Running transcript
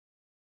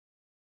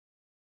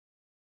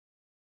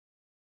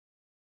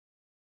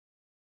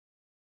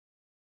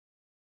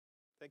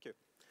Thank you.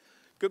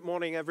 Good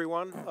morning,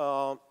 everyone.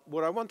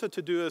 What I wanted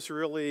to do is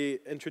really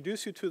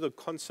introduce you to the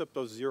concept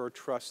of zero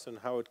trust and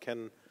how it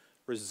can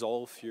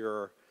resolve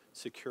your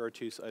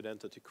securities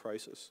identity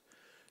crisis.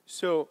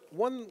 So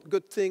one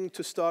good thing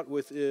to start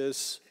with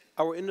is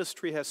our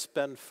industry has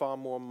spent far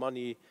more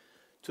money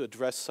to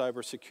address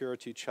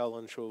cybersecurity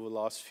challenge over the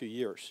last few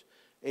years.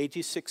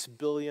 86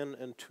 billion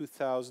in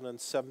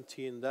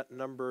 2017, that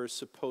number is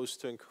supposed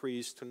to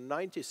increase to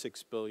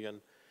 96 billion.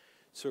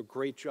 So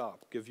great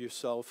job, give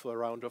yourself a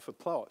round of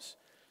applause.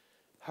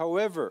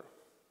 However,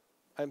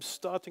 I'm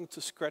starting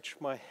to scratch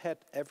my head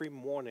every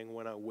morning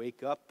when I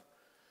wake up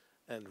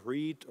and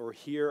read or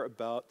hear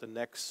about the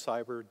next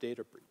cyber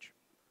data breach.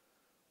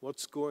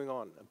 What's going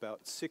on?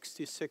 About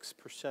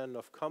 66%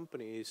 of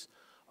companies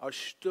are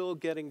still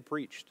getting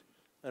breached,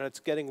 and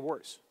it's getting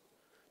worse.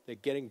 They're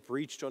getting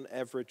breached on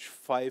average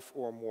 5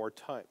 or more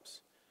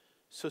times.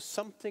 So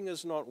something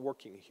is not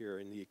working here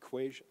in the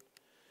equation.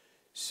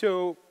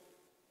 So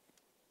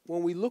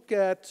when we look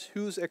at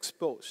who's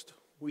exposed,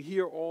 we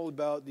hear all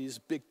about these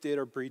big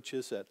data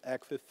breaches at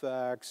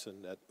Equifax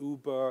and at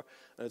Uber,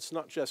 and it's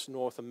not just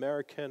North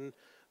American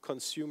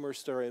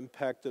consumers that are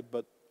impacted,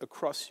 but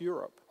across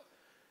Europe.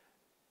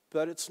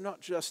 But it's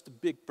not just the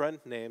big brand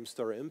names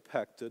that are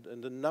impacted,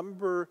 and the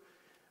number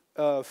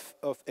of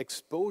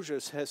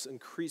exposures has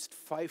increased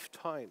 5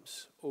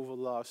 times over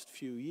the last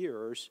few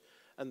years,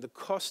 and the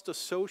cost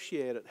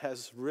associated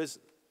has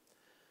risen.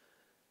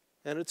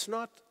 And it's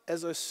not,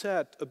 as I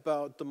said,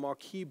 about the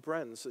marquee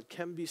brands. It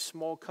can be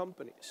small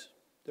companies.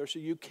 There's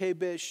a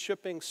UK-based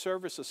shipping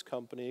services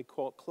company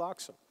called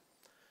Clarkson.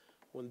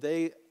 When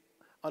they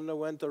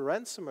underwent a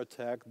ransom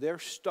attack, their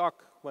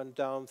stock went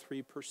down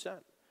 3%.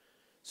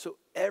 So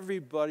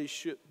everybody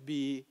should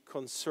be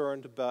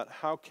concerned about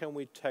how can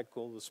we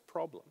tackle this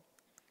problem.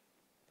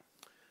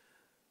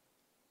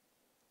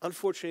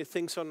 Unfortunately,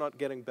 things are not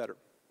getting better.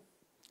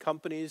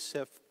 Companies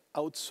have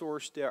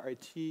outsourced their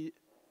IT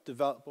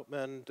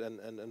development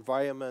and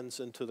environments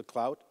into the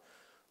cloud.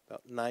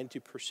 About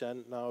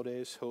 90%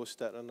 nowadays host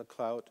that in the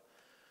cloud.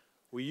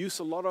 We use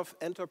a lot of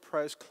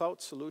enterprise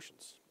cloud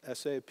solutions,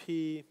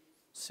 SAP,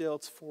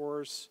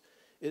 Salesforce.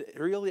 It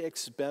really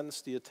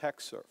expands the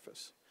attack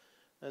surface.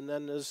 And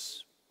then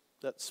there's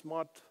that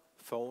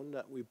smartphone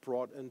that we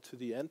brought into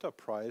the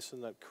enterprise,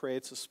 and that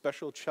creates a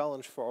special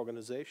challenge for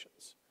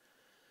organizations.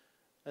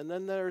 And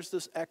then there's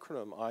this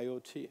acronym,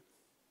 IoT,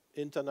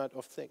 Internet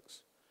of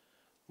Things.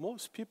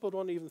 Most people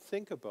don't even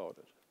think about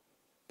it,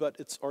 but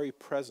it's already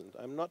present.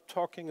 I'm not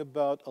talking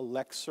about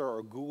Alexa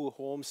or Google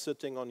Home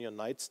sitting on your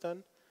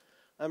nightstand.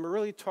 I'm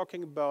really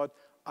talking about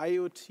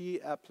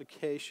IoT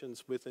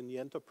applications within the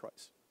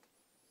enterprise.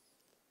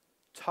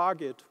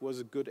 Target was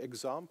a good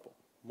example.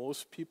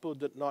 Most people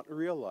did not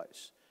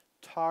realize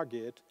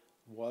Target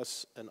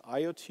was an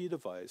IoT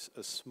device,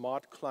 a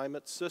smart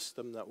climate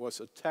system that was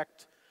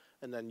attacked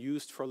and then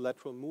used for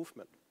lateral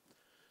movement.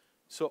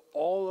 So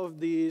all of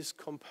these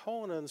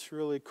components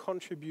really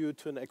contribute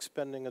to an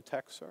expanding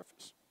attack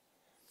surface.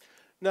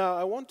 Now,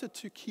 I wanted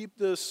to keep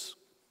this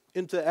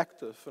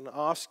interactive and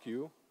ask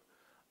you,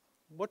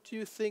 what do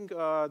you think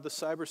are the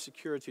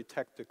cybersecurity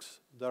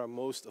tactics that are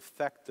most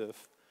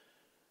effective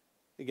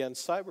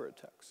against cyber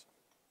attacks?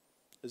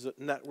 Is it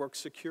network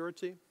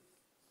security?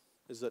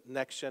 Is it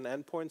next-gen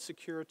endpoint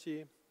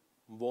security?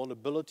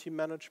 Vulnerability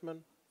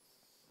management?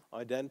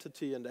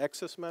 Identity and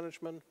access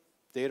management?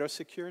 Data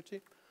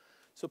security?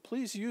 So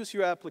please use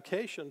your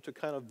application to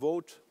kind of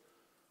vote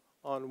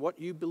on what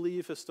you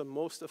believe is the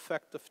most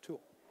effective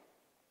tool.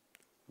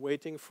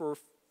 Waiting for a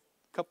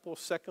couple of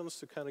seconds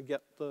to kind of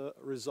get the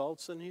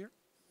results in here.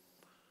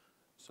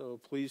 So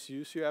please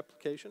use your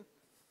application.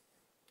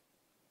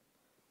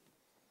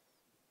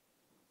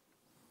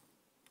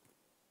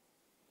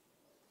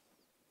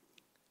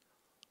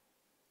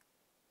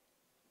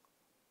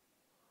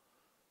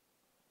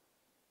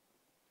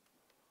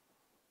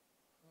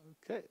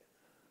 Okay.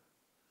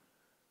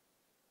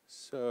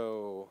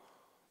 So,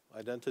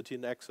 identity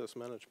and access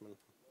management.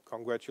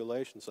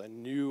 Congratulations, I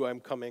knew I'm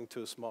coming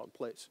to a smart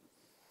place.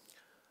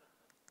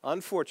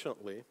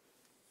 Unfortunately,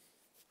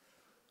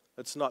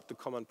 it's not the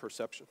common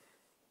perception.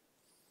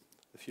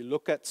 If you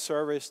look at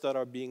surveys that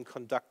are being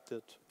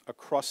conducted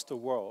across the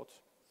world,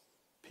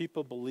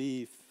 people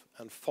believe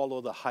and follow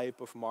the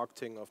hype of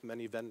marketing of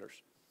many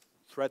vendors.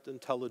 Threat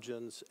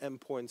intelligence,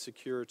 endpoint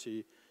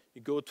security.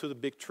 You go to the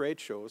big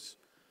trade shows,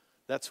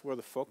 that's where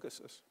the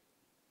focus is.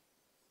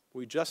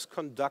 We just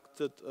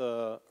conducted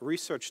a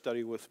research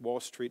study with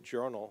Wall Street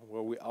Journal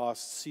where we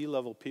asked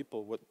C-level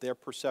people what their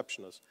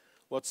perception is.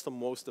 What's the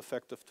most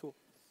effective tool?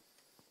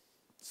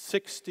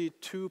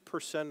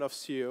 62% of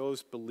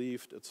CEOs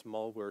believed it's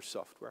malware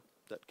software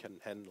that can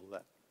handle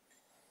that.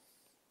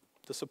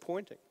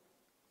 Disappointing.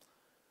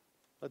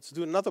 Let's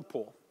do another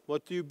poll.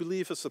 What do you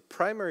believe is the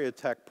primary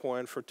attack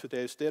point for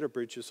today's data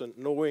breaches? And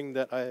knowing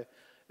that I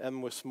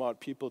am with smart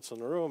people in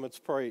the room, it's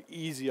probably an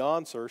easy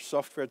answer: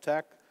 software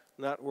attack,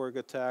 network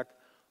attack,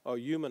 or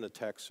human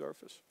attack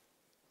surface.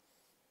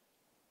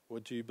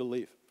 What do you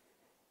believe?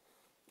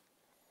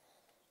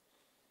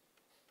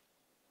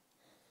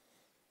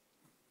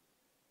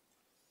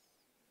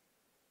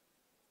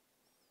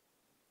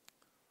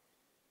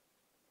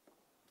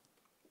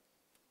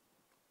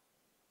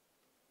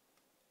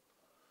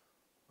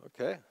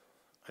 Okay,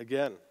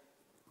 again,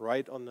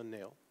 right on the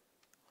nail.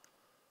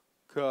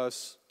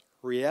 Because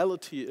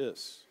reality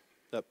is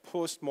that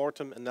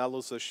post-mortem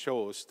analysis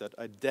shows that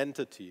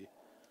identity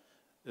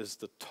is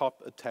the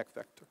top attack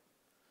vector.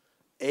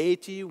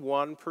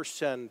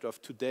 81%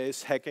 of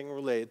today's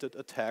hacking-related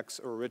attacks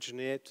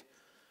originate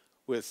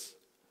with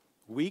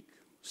weak,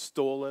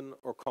 stolen,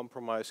 or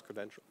compromised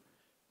credentials.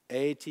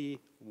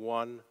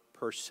 81%.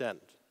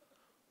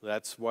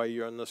 That's why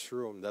you're in this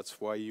room. That's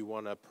why you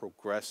want to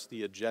progress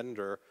the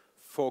agenda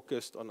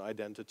focused on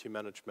identity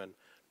management,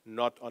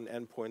 not on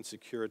endpoint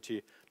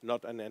security,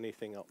 not on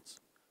anything else.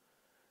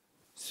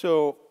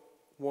 So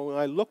when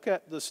I look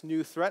at this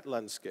new threat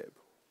landscape,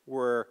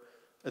 where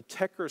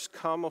attackers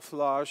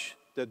camouflage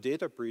their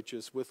data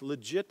breaches with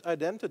legit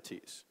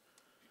identities,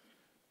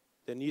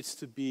 there needs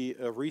to be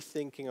a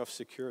rethinking of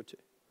security.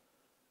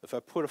 If I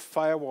put a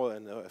firewall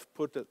in, if I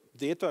put a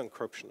data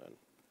encryption in,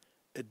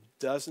 it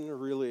doesn't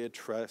really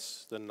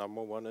address the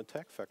 #1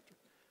 attack vector.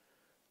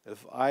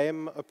 If I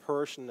am a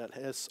person that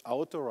has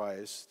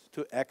authorized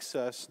to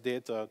access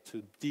data,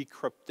 to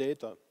decrypt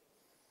data,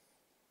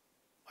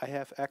 I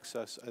have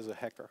access as a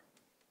hacker.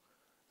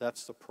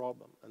 That's the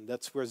problem, and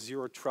that's where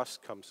zero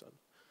trust comes in.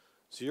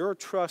 Zero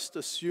trust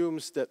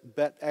assumes that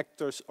bad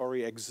actors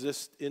already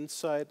exist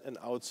inside and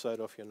outside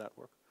of your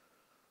network.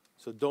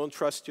 So don't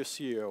trust your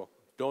CEO,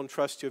 don't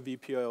trust your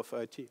VP of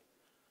IT.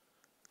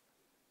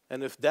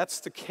 And if that's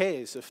the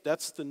case, if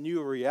that's the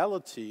new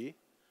reality,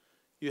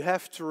 you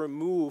have to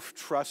remove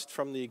trust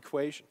from the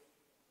equation.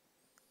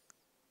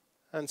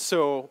 And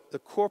so the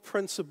core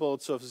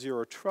principles of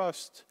zero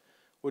trust,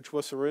 which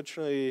was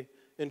originally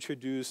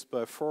introduced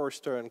by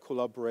Forrester in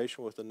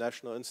collaboration with the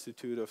National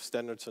Institute of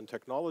Standards and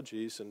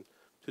Technologies, and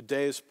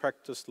today is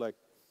practiced like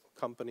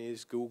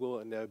companies, Google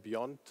and their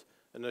Beyond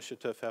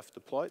initiative have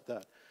deployed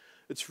that.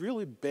 It's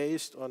really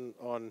based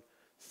on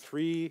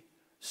three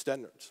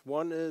standards.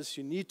 One is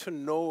you need to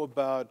know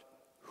about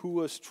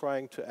who is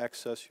trying to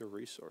access your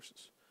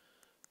resources.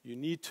 You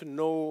need to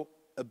know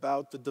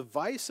about the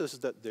devices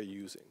that they're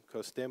using,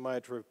 because they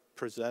might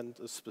represent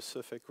a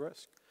specific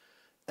risk.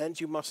 And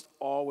you must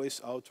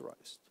always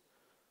authorize.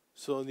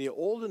 So in the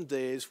olden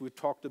days, we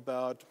talked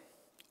about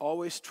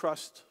always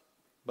trust,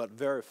 but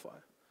verify.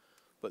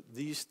 But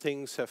these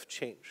things have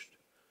changed.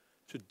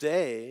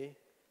 Today,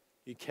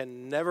 you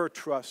can never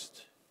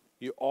trust.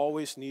 You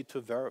always need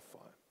to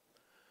verify.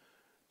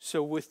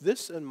 So with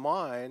this in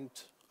mind,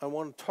 I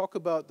want to talk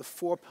about the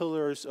 4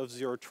 pillars of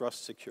zero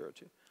trust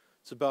security.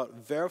 It's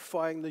about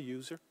verifying the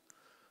user.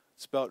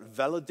 It's about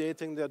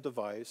validating their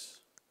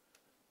device,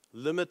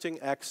 limiting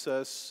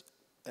access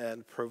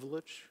and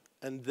privilege,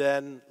 and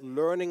then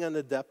learning and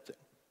adapting.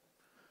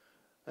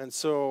 And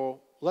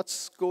so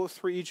let's go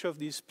through each of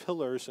these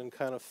pillars and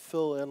kind of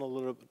fill in a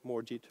little bit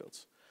more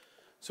details.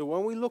 So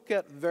when we look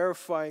at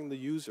verifying the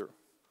user,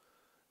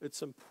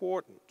 it's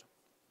important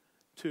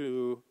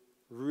to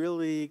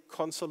really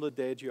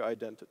consolidate your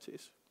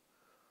identities.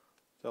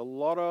 There are a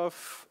lot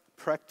of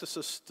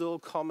practices still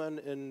common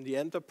in the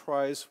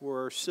enterprise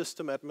where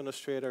system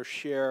administrators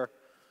share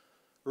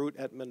root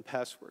admin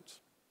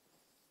passwords.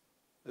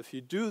 If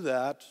you do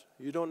that,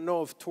 you don't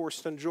know if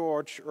Torsten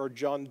George or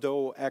John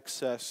Doe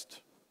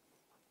accessed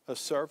a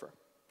server.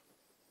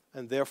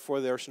 And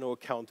therefore, there's no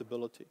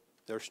accountability.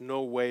 There's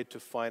no way to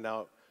find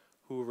out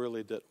who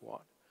really did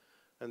what.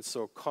 And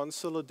so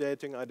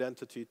consolidating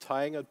identity,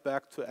 tying it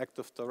back to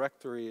Active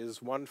Directory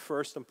is one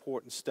first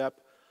important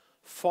step,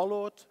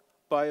 followed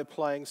by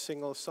applying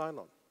single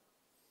sign-on.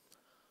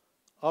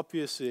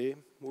 Obviously,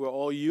 we're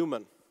all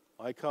human.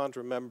 I can't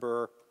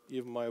remember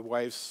even my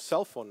wife's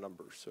cell phone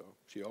number, so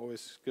she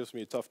always gives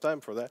me a tough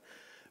time for that.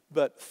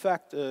 But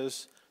fact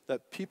is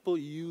that people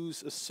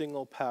use a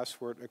single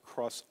password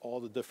across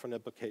all the different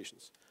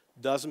applications.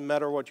 Doesn't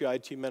matter what your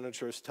IT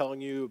manager is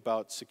telling you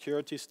about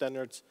security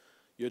standards,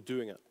 you're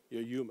doing it.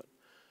 You're human.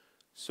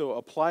 So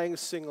applying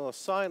single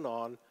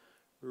sign-on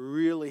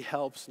really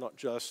helps not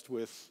just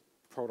with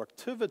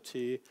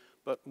productivity,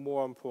 but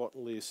more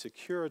importantly,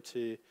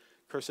 security,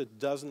 because it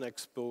doesn't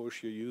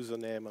expose your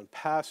username and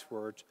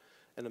password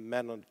in a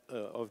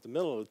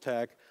man-of-the-middle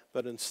attack,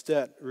 but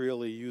instead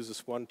really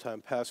uses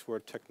one-time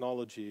password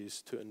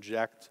technologies to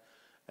inject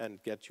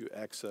and get you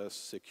access,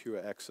 secure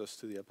access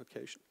to the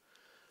application.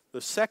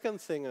 The second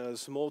thing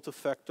is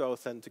multi-factor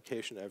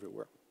authentication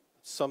everywhere.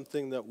 It's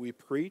something that we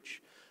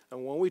preach.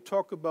 And when we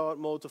talk about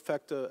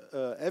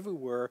multi-factor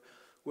everywhere,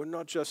 we're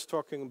not just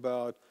talking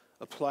about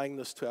applying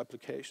this to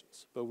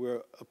applications, but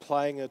we're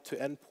applying it to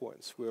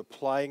endpoints. We're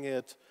applying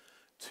it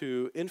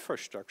to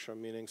infrastructure,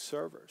 meaning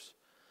servers.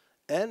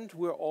 And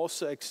we're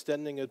also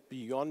extending it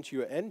beyond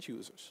your end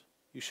users.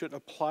 You should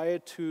apply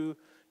it to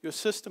your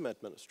system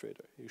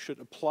administrator. You should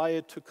apply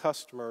it to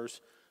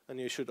customers, and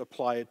you should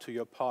apply it to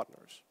your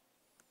partners.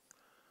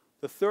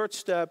 The third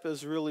step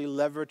is really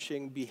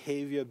leveraging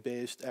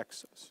behavior-based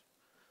access.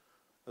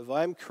 If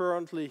I'm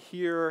currently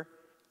here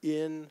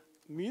in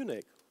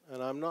Munich,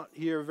 and I'm not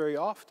here very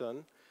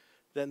often,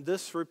 then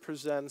this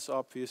represents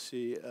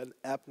obviously an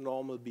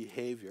abnormal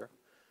behavior,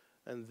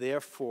 and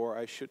therefore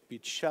I should be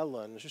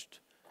challenged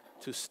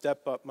to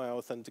step up my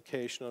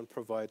authentication and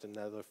provide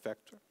another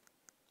factor.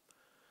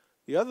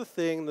 The other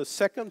thing, the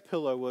second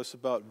pillar, was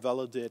about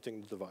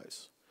validating the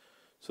device.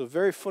 So a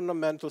very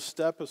fundamental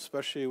step,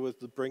 especially with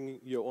the bring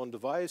your own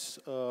device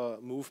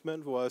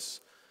movement,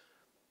 was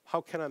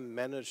how can I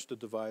manage the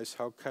device?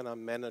 How can I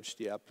manage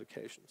the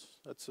applications?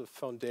 That's a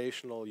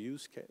foundational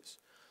use case.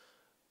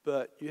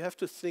 But you have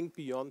to think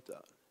beyond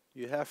that.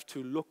 You have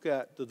to look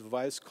at the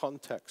device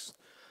context,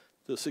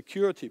 the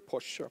security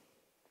posture.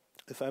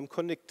 If I'm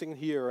connecting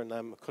here and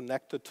I'm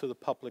connected to the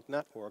public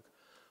network,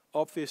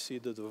 obviously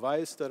the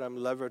device that I'm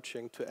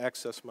leveraging to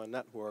access my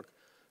network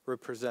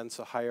represents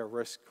a higher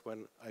risk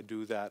when I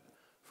do that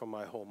from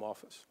my home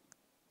office.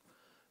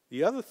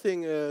 The other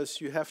thing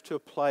is you have to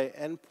apply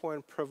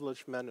endpoint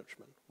privilege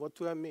management. What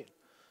do I mean?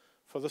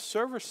 For the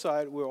server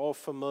side, we're all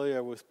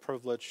familiar with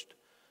privileged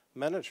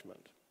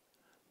management.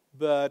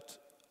 But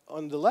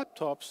on the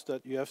laptops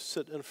that you have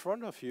sit in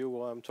front of you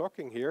while I'm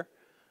talking here,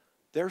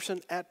 there's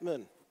an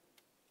admin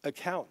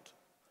account.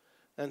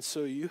 And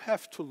so you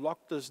have to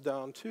lock this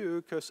down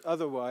too, because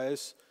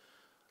otherwise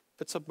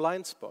it's a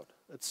blind spot.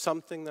 It's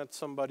something that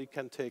somebody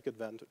can take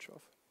advantage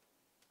of.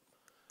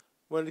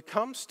 When it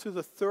comes to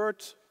the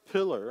third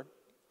pillar,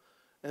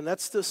 and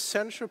that's the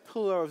central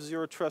pillar of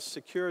Zero Trust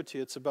security,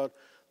 it's about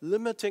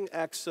limiting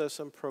access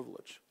and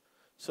privilege.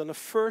 So in the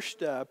first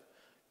step,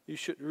 you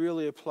should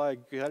really apply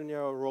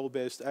granular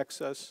role-based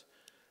access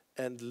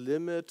and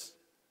limit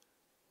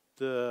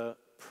the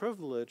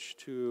privilege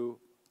to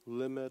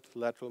limit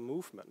lateral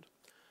movement.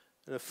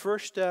 In the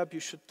first step, you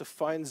should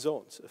define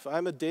zones. If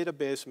I'm a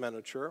database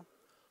manager,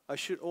 I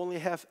should only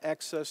have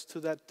access to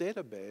that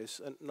database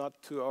and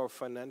not to our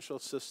financial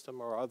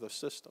system or other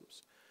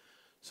systems.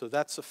 So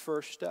that's the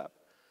first step.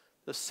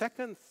 The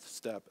second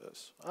step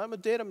is, I'm a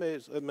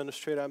database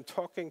administrator, I'm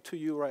talking to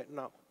you right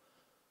now.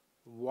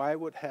 Why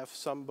would have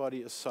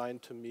somebody assign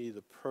to me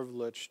the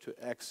privilege to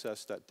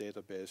access that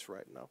database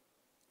right now?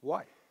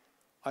 Why?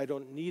 I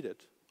don't need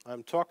it.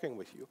 I'm talking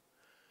with you.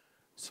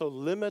 So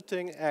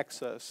limiting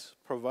access,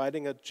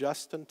 providing it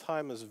just in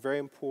time is very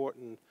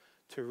important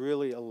to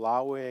really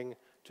allowing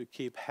to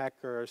keep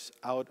hackers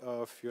out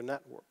of your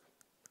network.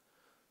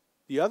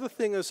 The other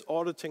thing is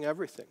auditing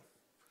everything.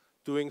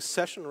 Doing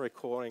session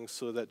recordings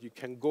so that you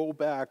can go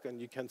back and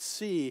you can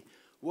see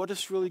what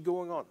is really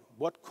going on.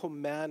 What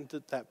command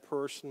did that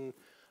person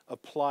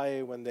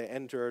apply when they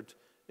entered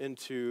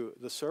into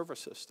the server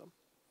system?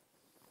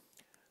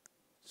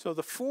 So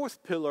the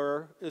fourth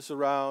pillar is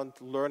around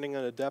learning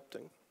and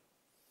adapting.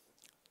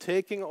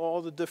 Taking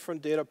all the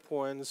different data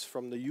points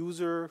from the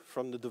user,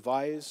 from the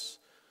device,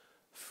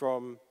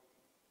 from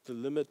the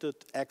limited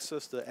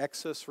access, the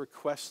access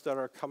requests that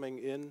are coming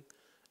in,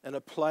 and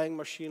applying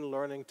machine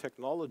learning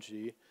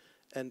technology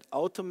and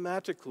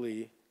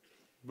automatically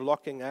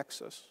blocking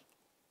access.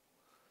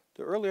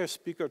 The earlier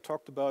speaker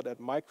talked about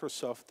at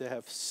Microsoft they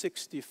have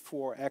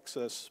 64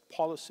 access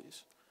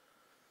policies.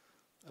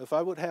 If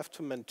I would have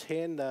to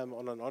maintain them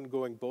on an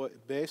ongoing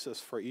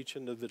basis for each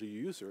individual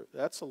user,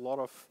 that's a lot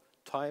of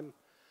time,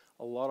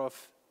 a lot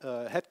of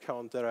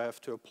headcount that I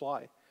have to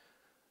apply.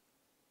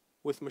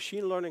 With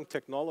machine learning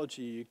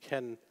technology, you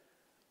can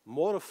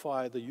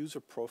modify the user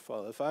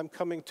profile. If I'm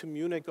coming to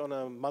Munich on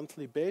a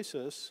monthly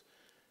basis,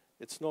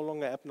 it's no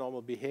longer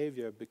abnormal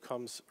behavior, it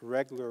becomes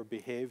regular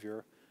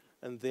behavior,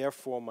 and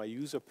therefore my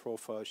user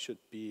profile should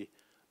be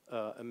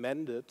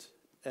amended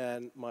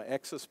and my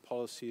access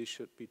policy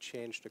should be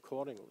changed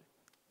accordingly.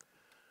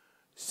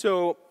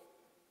 So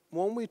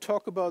when we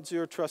talk about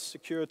Zero Trust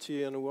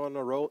security and we're on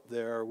the road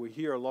there, we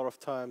hear a lot of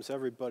times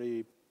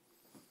everybody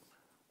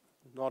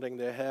nodding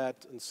their head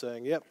and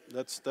saying, yep,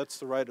 that's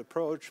the right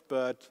approach,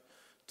 but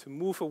to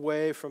move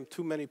away from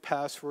too many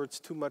passwords,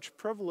 too much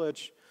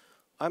privilege,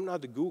 I'm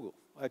not a Google.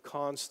 I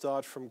can't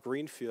start from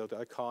greenfield.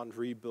 I can't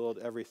rebuild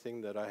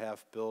everything that I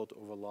have built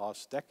over the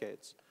last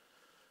decades.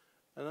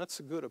 And that's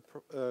a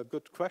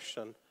good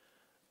question.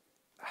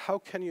 How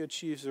can you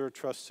achieve Zero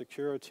Trust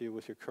security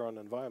with your current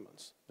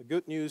environments? The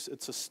good news,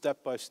 it's a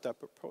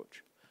step-by-step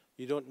approach.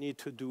 You don't need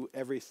to do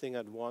everything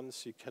at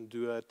once. You can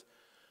do it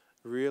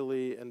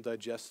really in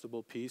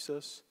digestible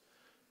pieces.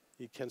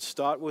 You can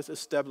start with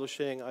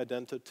establishing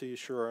identity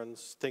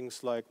assurance,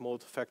 things like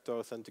multi-factor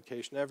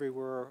authentication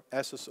everywhere,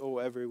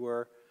 SSO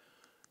everywhere.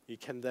 You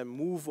can then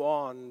move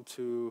on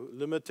to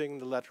limiting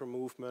the lateral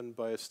movement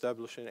by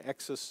establishing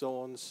access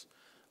zones,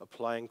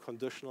 applying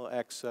conditional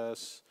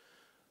access,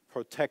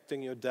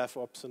 protecting your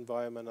DevOps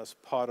environment as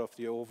part of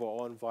the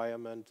overall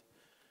environment,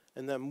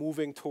 and then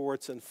moving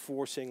towards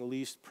enforcing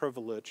least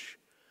privilege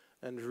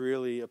and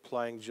really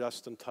applying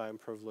just-in-time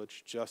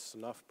privilege, just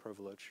enough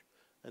privilege,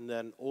 and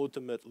then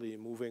ultimately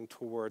moving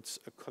towards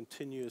a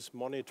continuous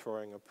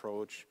monitoring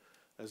approach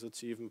as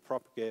it's even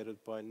propagated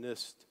by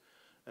NIST,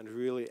 and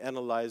really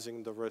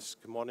analyzing the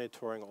risk,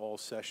 monitoring all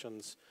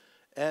sessions,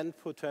 and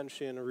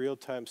potentially in real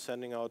time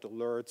sending out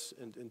alerts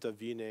and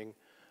intervening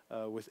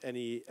with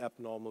any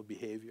abnormal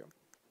behavior.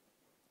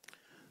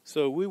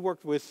 So we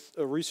worked with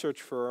a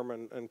research firm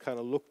and kind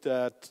of looked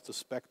at the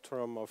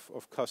spectrum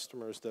of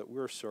customers that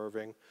we're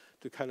serving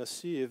to kind of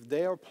see if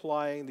they are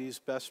applying these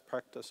best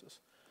practices.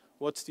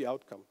 What's the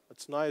outcome?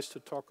 It's nice to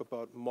talk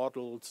about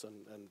models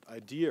and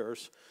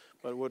ideas,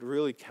 but what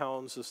really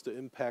counts is the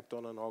impact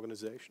on an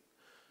organization.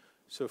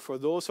 So for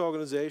those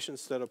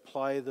organizations that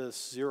apply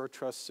this zero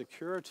trust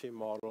security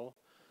model,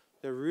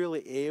 they're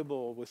really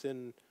able,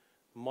 within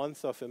a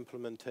month of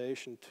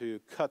implementation, to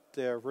cut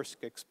their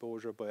risk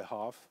exposure by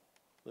half.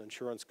 The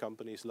insurance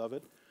companies love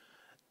it.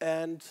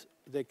 And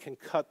they can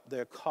cut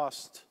their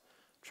cost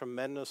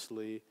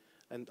tremendously,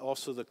 and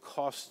also the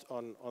cost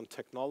on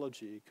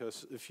technology,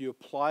 because if you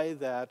apply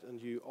that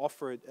and you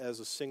offer it as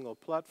a single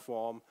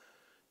platform,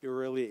 you're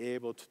really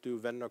able to do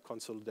vendor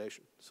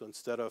consolidation. So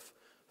instead of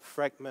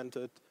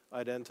fragmented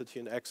identity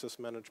and access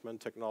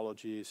management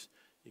technologies,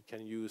 you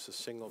can use a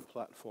single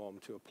platform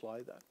to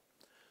apply that.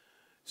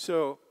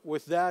 So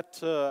with that,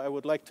 I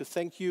would like to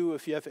thank you.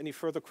 If you have any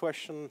further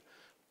questions,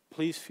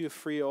 please feel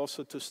free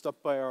also to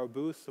stop by our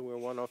booth. We're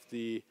one of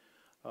the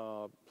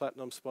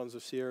platinum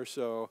sponsors here,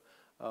 so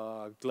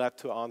glad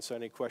to answer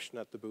any question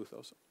at the booth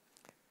also.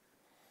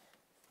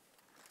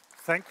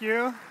 Thank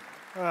you.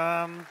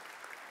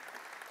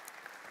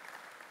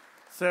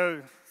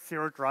 So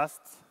zero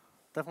trust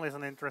definitely is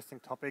an interesting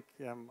topic.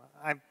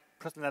 I'm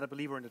personally not a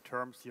believer in the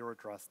term zero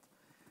trust,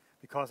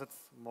 because it's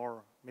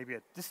more maybe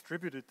a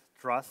distributed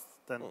trust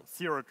than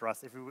zero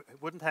trust. If we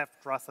wouldn't have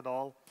trust at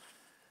all,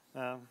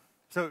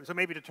 so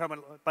maybe the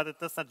term, but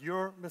that's not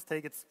your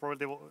mistake, it's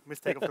probably the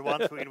mistake of the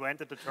ones who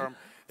invented the term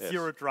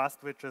zero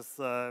trust, which is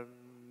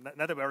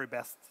not the very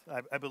best,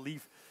 I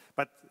believe.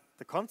 But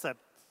the concept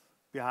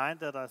behind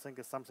that, I think,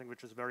 is something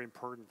which is very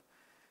important,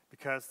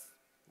 because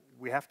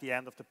we have the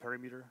end of the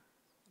perimeter,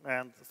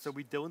 and so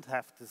we don't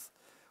have this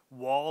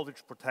wall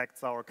which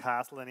protects our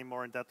castle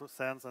anymore in that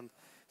sense, and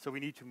so we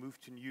need to move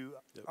to new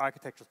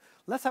architectures.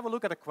 Let's have a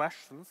look at the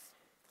questions.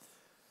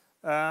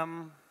 We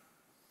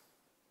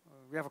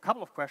have a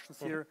couple of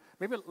questions here.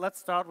 Maybe let's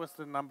start with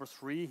the number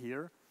 3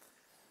 here.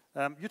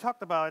 You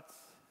talked about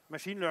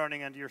machine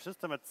learning, and your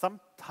system at some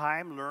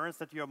time learns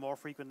that you are more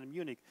frequent in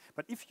Munich.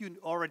 But if you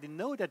already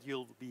know that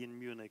you'll be in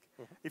Munich,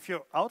 if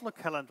your Outlook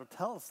calendar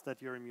tells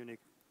that you're in Munich,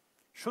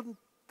 shouldn't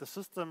the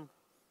system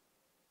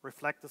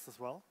reflect this as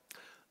well?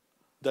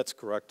 That's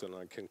correct, and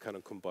I can kind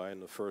of combine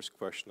the first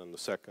question and the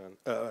second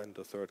and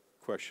the third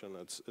question.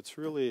 It's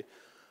really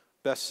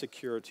best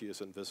security is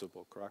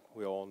invisible, correct?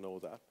 We all know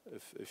that.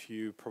 If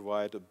you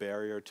provide a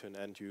barrier to an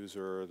end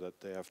user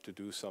that they have to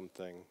do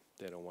something,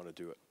 they don't want to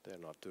do it. They're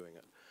not doing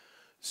it.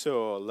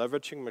 So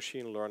leveraging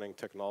machine learning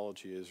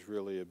technology is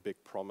really a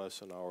big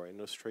promise in our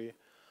industry,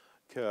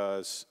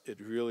 because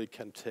it really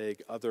can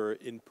take other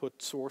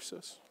input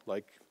sources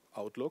like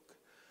Outlook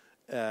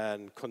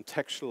and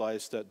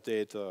contextualize that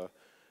data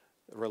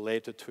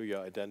related to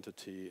your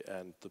identity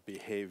and the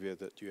behavior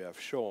that you have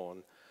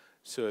shown.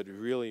 So it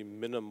really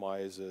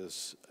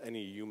minimizes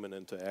any human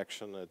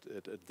interaction.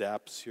 It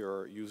adapts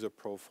your user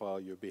profile,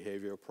 your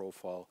behavior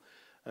profile.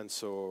 And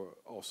so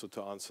also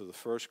to answer the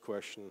first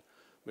question,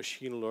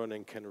 machine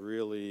learning can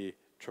really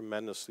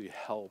tremendously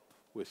help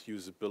with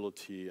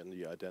usability in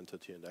the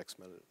identity and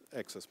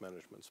access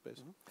management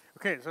space.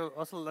 Okay, so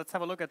also let's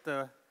have a look at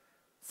the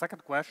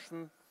second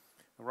question,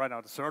 right now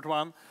the third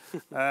one.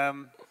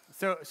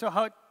 So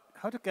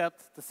how to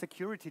get the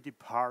security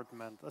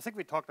department? I think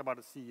we talked about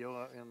the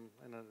CEO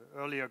in an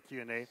earlier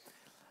Q&A.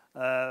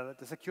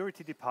 The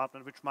security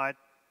department, which might,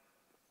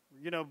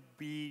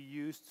 be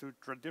used to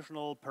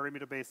traditional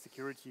perimeter-based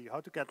security. How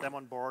to get them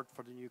on board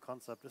for the new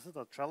concept? Is it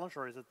a challenge,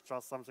 or is it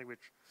just something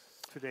which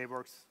today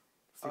works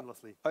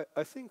seamlessly?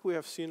 I think we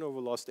have seen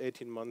over the last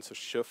 18 months a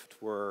shift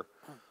where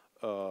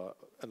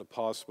in the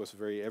past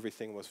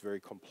everything was very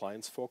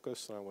compliance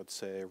focused, and I would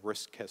say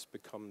risk has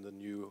become the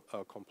new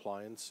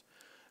compliance.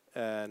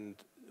 And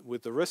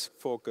with the risk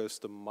focus,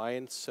 the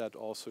mindset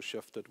also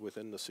shifted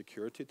within the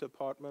security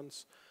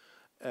departments.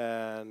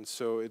 And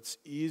so it's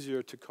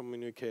easier to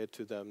communicate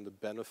to them the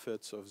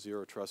benefits of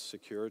zero trust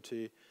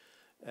security.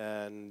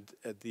 And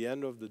at the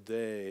end of the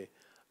day,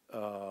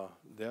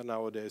 they're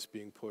nowadays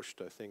being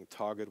pushed. I think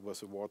Target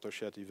was a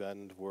watershed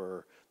event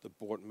where the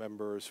board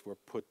members were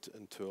put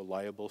into a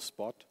liable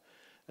spot.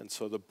 And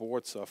so the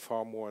boards are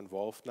far more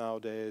involved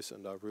nowadays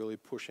and are really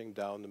pushing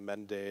down the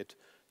mandate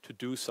to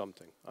do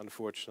something.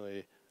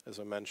 Unfortunately, as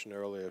I mentioned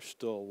earlier,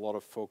 still a lot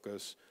of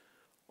focus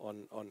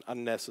on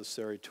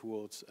unnecessary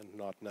tools and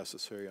not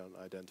necessary on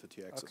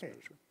identity access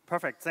management.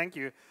 Perfect, thank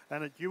you.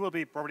 And you will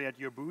be probably at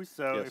your booth,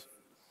 so yes. If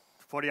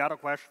for the other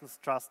questions,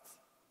 just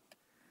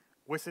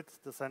visit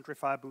the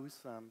Centrify booth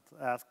and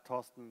ask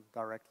Torsten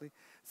directly.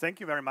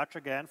 Thank you very much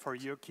again for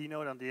your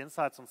keynote and the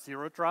insights on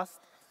Zero Trust.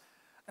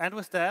 And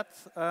with that,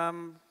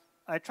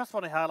 I just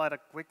want to highlight a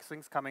quick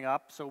things coming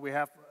up. So we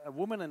have a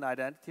Women in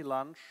Identity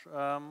lunch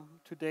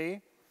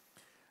today.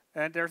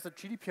 And there's a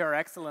GDPR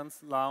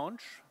Excellence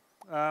Lounge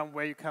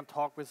where you can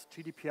talk with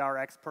GDPR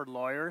expert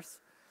lawyers.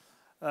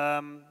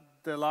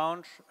 The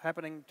lounge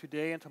happening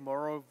today and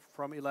tomorrow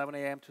from 11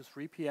 a.m. to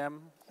 3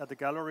 p.m. at the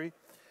gallery.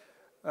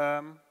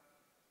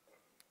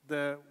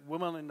 the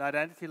Women in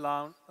Identity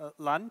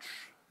lunch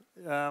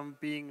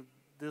being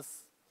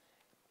this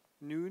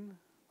noon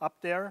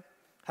up there.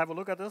 Have a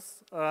look at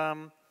this.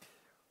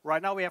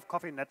 Right now we have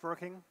coffee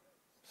networking,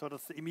 so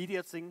that's the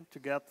immediate thing to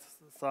get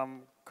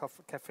some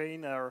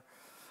caffeine or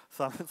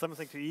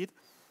something to eat.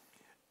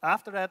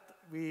 After that,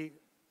 we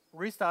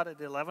restart at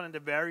 11 in the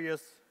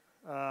various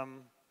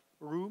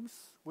rooms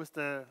with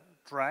the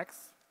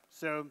tracks.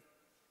 So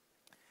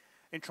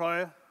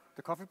enjoy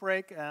the coffee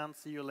break and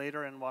see you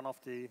later in one of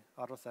the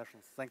other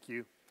sessions. Thank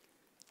you.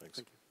 Thanks.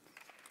 Thank you.